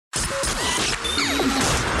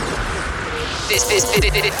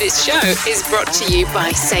This show is brought to you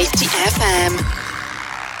by Safety FM.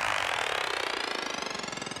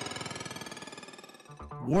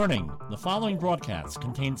 Warning, the following broadcast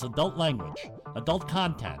contains adult language, adult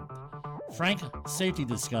content, frank safety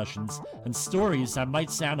discussions, and stories that might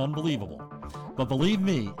sound unbelievable. But believe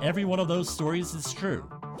me, every one of those stories is true.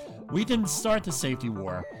 We didn't start the safety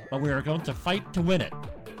war, but we are going to fight to win it.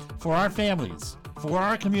 For our families, for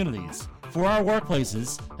our communities, for our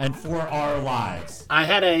workplaces, and for our lives. I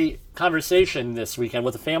had a conversation this weekend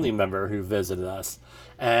with a family member who visited us,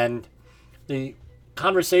 and the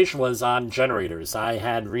conversation was on generators. I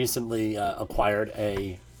had recently acquired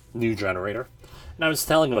a new generator, and I was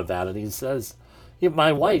telling him about it. He says,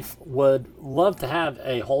 my wife would love to have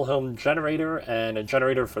a whole home generator and a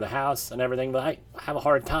generator for the house and everything, but I have a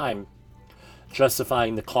hard time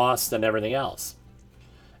justifying the cost and everything else.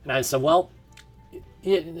 And I said, well,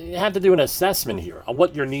 you have to do an assessment here on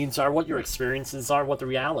what your needs are, what your experiences are, what the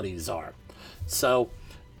realities are. So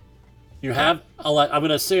you have, I'm going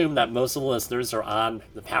to assume that most of the listeners are on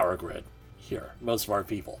the power grid here, most of our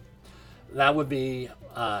people. That would be,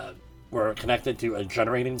 we're connected to a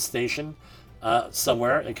generating station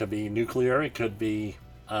somewhere. It could be nuclear, it could be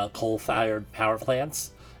coal-fired power plants,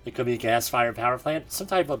 it could be a gas-fired power plant, some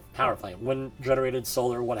type of power plant, wind-generated,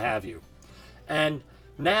 solar, what have you. And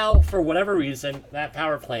now, for whatever reason, that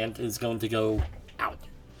power plant is going to go out.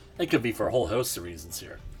 It could be for a whole host of reasons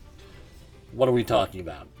here. What are we talking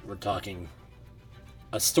about? We're talking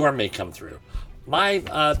a storm may come through.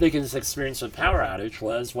 My biggest experience with power outage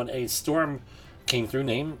was when a storm came through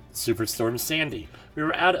named Superstorm Sandy. We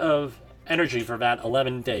were out of energy for about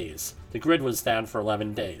 11 days. The grid was down for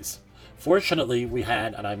 11 days. Fortunately, we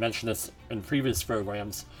had, and I mentioned this in previous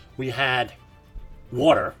programs, we had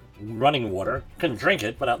water, running water. Couldn't drink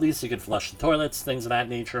it, but at least you could flush the toilets, things of that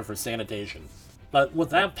nature for sanitation. But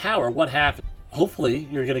without power, what happened? Hopefully,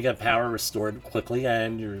 you're going to get power restored quickly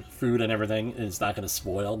and your food and everything is not going to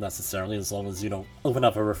spoil necessarily, as long as you don't open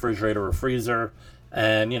up a refrigerator or freezer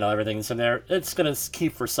and, everything's in there. It's going to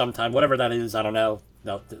keep for some time. Whatever that is, I don't know.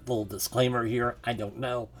 No, little disclaimer here, I don't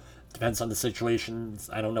know. Depends on the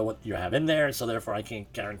situations. I don't know what you have in there, so therefore I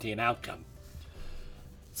can't guarantee an outcome.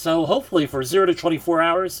 So hopefully for 0 to 24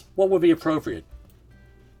 hours, what would be appropriate?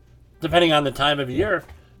 Depending on the time of year,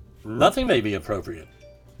 nothing may be appropriate.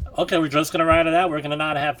 Okay, we're just going to ride it out. We're going to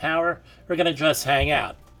not have power. We're going to just hang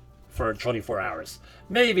out for 24 hours.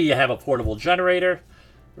 Maybe you have a portable generator.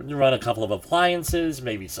 You run a couple of appliances,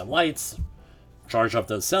 maybe some lights. Charge up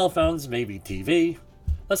those cell phones, maybe TV.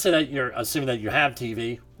 Let's say that you're assuming that you have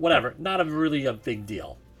TV. Whatever, not really a big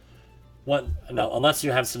deal. Unless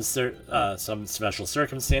you have some special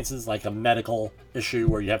circumstances, like a medical issue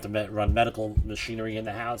where you have to run medical machinery in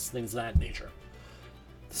the house, things of that nature.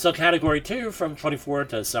 So category 2, from 24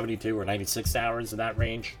 to 72 or 96 hours in that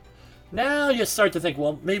range. Now you start to think,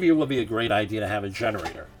 well, maybe it would be a great idea to have a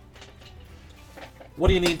generator. What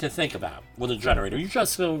do you need to think about with a generator? You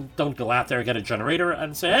just don't go out there and get a generator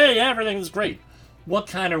and say, hey, everything's great. What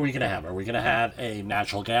kind are we going to have? Are we going to have a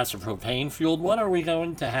natural gas or propane fueled one? Or are we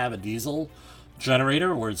going to have a diesel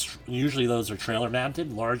generator where usually those are trailer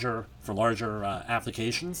mounted, larger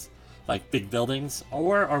applications like big buildings?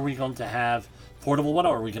 Or are we going to have portable one?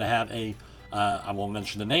 Or are we going to have I won't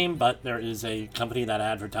mention the name, but there is a company that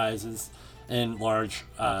advertises in large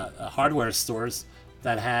hardware stores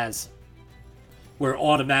that has where it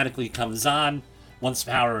automatically comes on once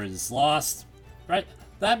power is lost, right?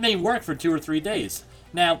 That may work for 2 or 3 days.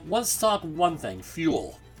 Now, let's talk one thing,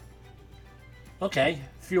 fuel. Okay,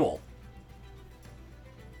 fuel.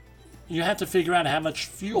 You have to figure out how much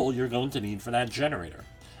fuel you're going to need for that generator.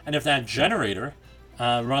 And if that generator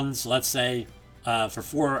runs, let's say,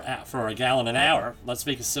 for a gallon an hour, let's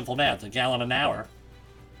make a simple math, a gallon an hour,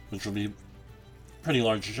 which would be a pretty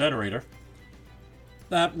large generator,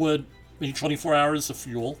 that would be 24 hours of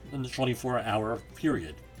fuel in the 24-hour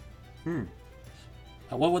period.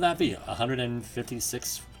 What would that be?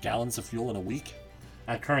 156 gallons of fuel in a week?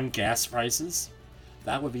 At current gas prices,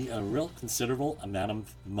 that would be a real considerable amount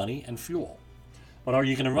of money and fuel. But are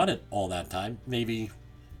you going to run it all that time?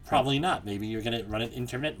 Probably not. Maybe you're going to run it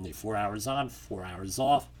intermittently, 4 hours on, 4 hours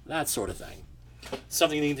off, that sort of thing.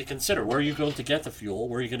 Something you need to consider. Where are you going to get the fuel?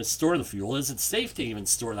 Where are you going to store the fuel? Is it safe to even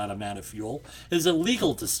store that amount of fuel? Is it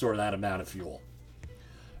legal to store that amount of fuel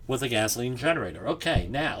with a gasoline generator? Okay,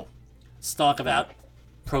 now, let's talk about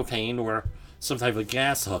propane or some type of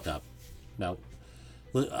gas hookup. Now,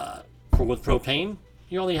 with propane,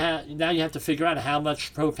 you have to figure out how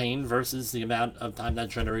much propane versus the amount of time that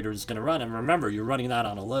generator is going to run. And remember, you're running that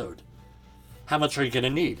on a load. How much are you going to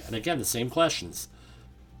need? And again, the same questions.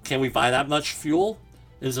 Can we buy that much fuel?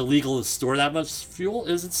 Is it legal to store that much fuel?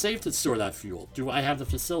 Is it safe to store that fuel? Do I have the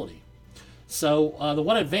facility? So the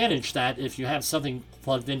one advantage that if you have something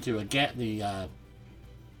plugged into the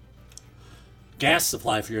gas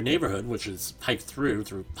supply for your neighborhood, which is piped through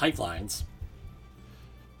pipelines,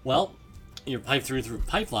 well, you're piped through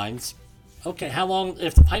pipelines. Okay, how long,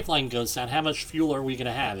 if the pipeline goes down, how much fuel are we going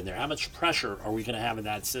to have in there? How much pressure are we going to have in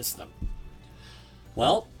that system?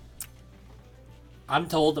 Well, I'm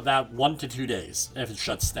told about 1 to 2 days if it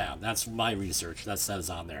shuts down. That's my research. That says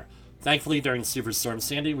on there. Thankfully, during Superstorm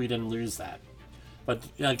Sandy, we didn't lose that. But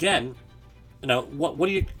again, what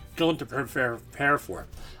are you going to prepare for?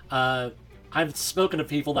 I've spoken to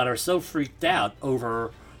people that are so freaked out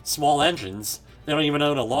over small engines, they don't even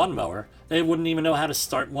own a lawnmower. They wouldn't even know how to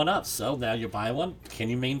start one up. So now you buy one. Can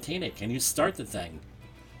you maintain it? Can you start the thing?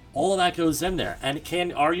 All of that goes in there.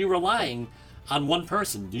 And are you relying on one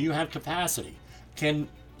person? Do you have capacity?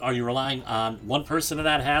 Are you relying on one person in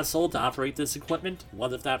that household to operate this equipment?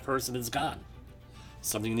 What if that person is gone?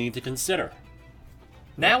 Something you need to consider.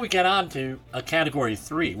 Now we get on to a category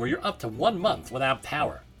 3, where you're up to 1 month without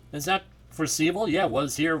power. Is that foreseeable? Yeah, it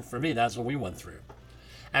was here for me. That's what we went through.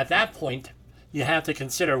 At that point, you have to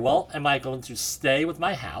consider, well, am I going to stay with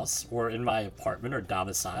my house or in my apartment or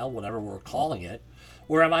domicile, whatever we're calling it,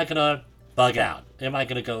 or am I going to bug out? Am I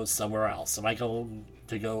going to go somewhere else? Am I going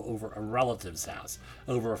to go over a relative's house,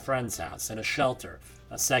 over a friend's house, in a shelter,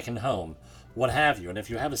 a second home, what have you? And if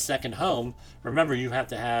you have a second home, remember you have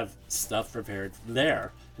to have stuff prepared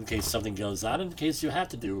there in case something goes on, in case you have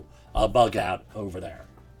to do a bug out over there.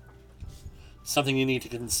 Something you need to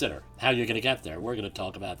consider, how you're going to get there. We're going to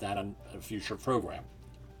talk about that on a future program.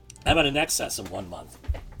 How about in excess of 1 month?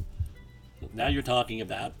 Now you're talking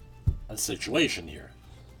about a situation here.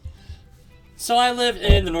 So I live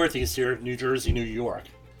in the Northeast here, New Jersey, New York,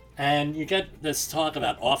 and you get this talk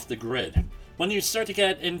about off the grid. When you start to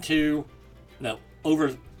get into,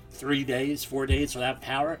 over 3 days, 4 days without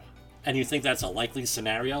power, and you think that's a likely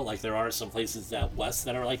scenario, like there are some places out west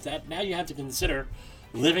that are like that, now you have to consider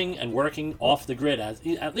living and working off the grid,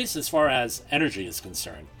 at least as far as energy is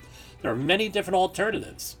concerned. There are many different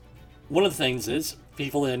alternatives. One of the things is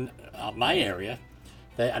people in my area,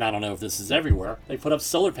 and I don't know if this is everywhere, they put up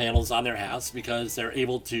solar panels on their house because they're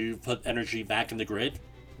able to put energy back in the grid,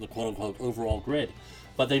 the quote-unquote overall grid.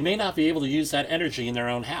 But they may not be able to use that energy in their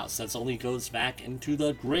own house. That only goes back into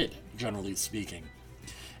the grid, generally speaking.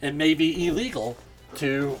 It may be illegal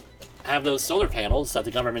to have those solar panels that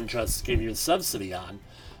the government just gave you a subsidy on,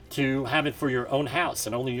 to have it for your own house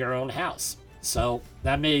and only your own house. So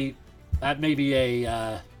that may be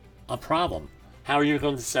a problem. How are you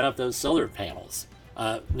going to set up those solar panels?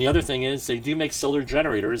 The other thing is they do make solar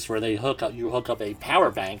generators where you hook up a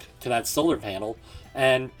power bank to that solar panel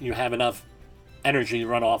and you have enough energy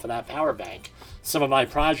run off of that power bank. Some of my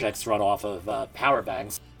projects run off of power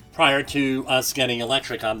banks. Prior to us getting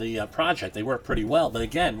electric on the project, they work pretty well. But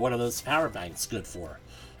again, what are those power banks good for?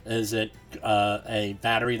 Is it a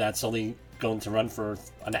battery that's only going to run for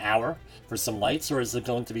an hour for some lights, or is it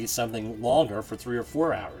going to be something longer for 3 or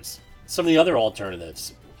 4 hours? Some of the other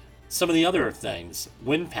alternatives, some of the other things,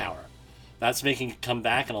 wind power. That's making it come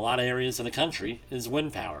back in a lot of areas of the country, is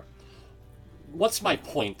wind power. What's my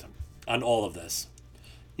point on all of this?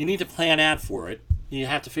 You need to plan out for it. You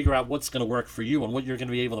have to figure out what's going to work for you and what you're going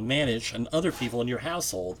to be able to manage, and other people in your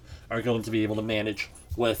household are going to be able to manage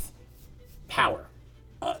with power.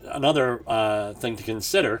 Another thing to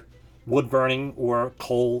consider, wood burning or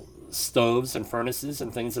coal stoves and furnaces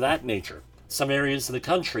and things of that nature. Some areas of the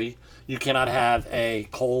country, you cannot have a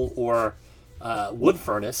coal or wood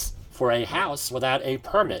furnace for a house without a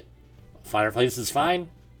permit. Fireplace is fine.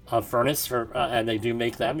 A furnace, and they do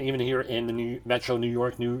make them, even here in the Metro New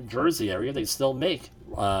York, New Jersey area, they still make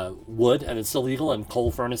wood, and it's illegal, and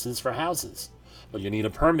coal furnaces for houses. But you need a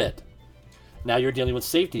permit. Now you're dealing with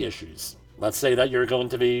safety issues. Let's say that you're going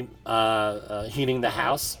to be heating the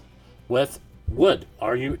house with wood.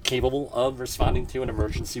 Are you capable of responding to an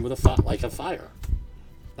emergency with a fire?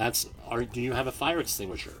 Do you have a fire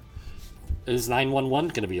extinguisher? Is 911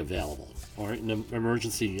 going to be available, or an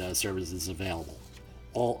emergency services available?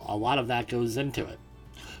 A lot of that goes into it.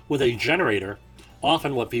 With a generator,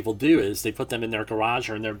 often what people do is they put them in their garage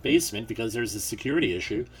or in their basement because there's a security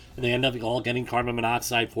issue, and they end up all getting carbon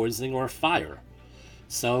monoxide poisoning or fire.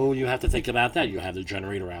 So you have to think about that. You have the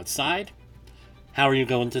generator outside. How are you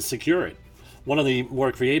going to secure it? One of the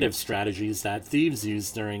more creative strategies that thieves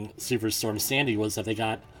used during Superstorm Sandy was that they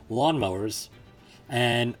got lawnmowers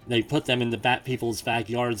and they put them in people's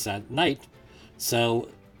backyards at night. So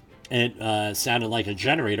it sounded like a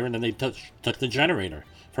generator, and then they took the generator.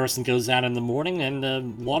 Person goes out in the morning and the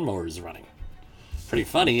lawnmower is running. Pretty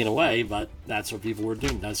funny in a way, but that's what people were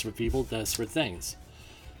doing. That's what people, that's for things.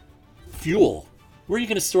 Fuel. Where are you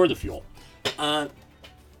going to store the fuel?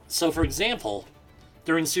 So, for example,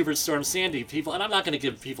 during Superstorm Sandy, people, and I'm not going to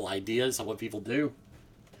give people ideas on what people do,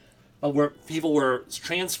 but where people were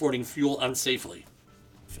transporting fuel unsafely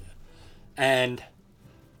and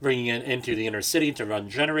bringing it into the inner city to run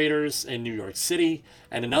generators in New York City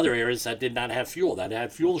and in other areas that did not have fuel, that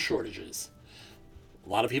had fuel shortages. A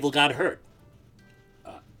lot of people got hurt.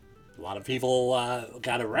 A lot of people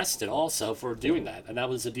got arrested also for doing that, and that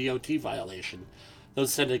was a DOT violation.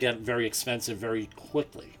 Those tend to get very expensive very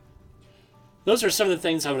quickly. Those are some of the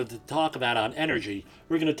things I wanted to talk about on energy.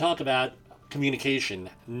 We're going to talk about communication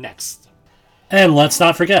next. And let's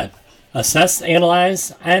not forget, assess,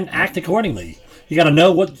 analyze, and act accordingly. You got to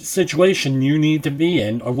know what situation you need to be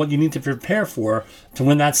in or what you need to prepare for to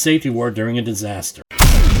win that safety war during a disaster.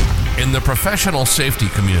 In the professional safety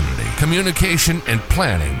community, communication and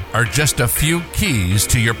planning are just a few keys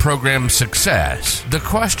to your program's success. The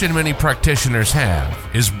question many practitioners have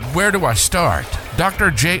is, where do I start? Dr.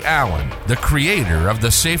 Jay Allen, the creator of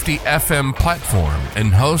the Safety FM platform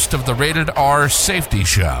and host of the Rated R Safety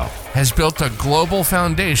Show, has built a global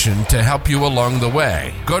foundation to help you along the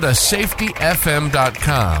way. Go to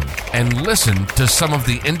safetyfm.com and listen to some of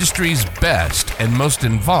the industry's best and most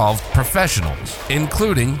involved professionals,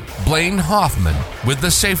 including Blaine Hoffman with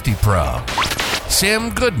the Safety Pro,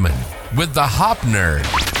 Sam Goodman with the Hop Nerd,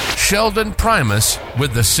 Sheldon Primus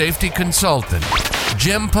with the Safety Consultant,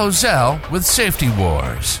 Jim Pozell with Safety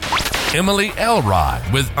Wars, Emily Elrod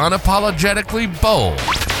with Unapologetically Bold,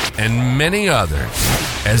 and many others.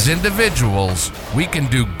 As individuals, we can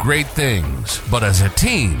do great things, but as a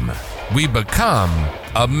team, we become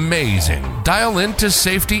amazing. Dial into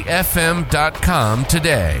safetyfm.com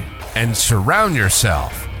today and surround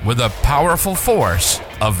yourself with a powerful force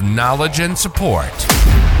of knowledge and support.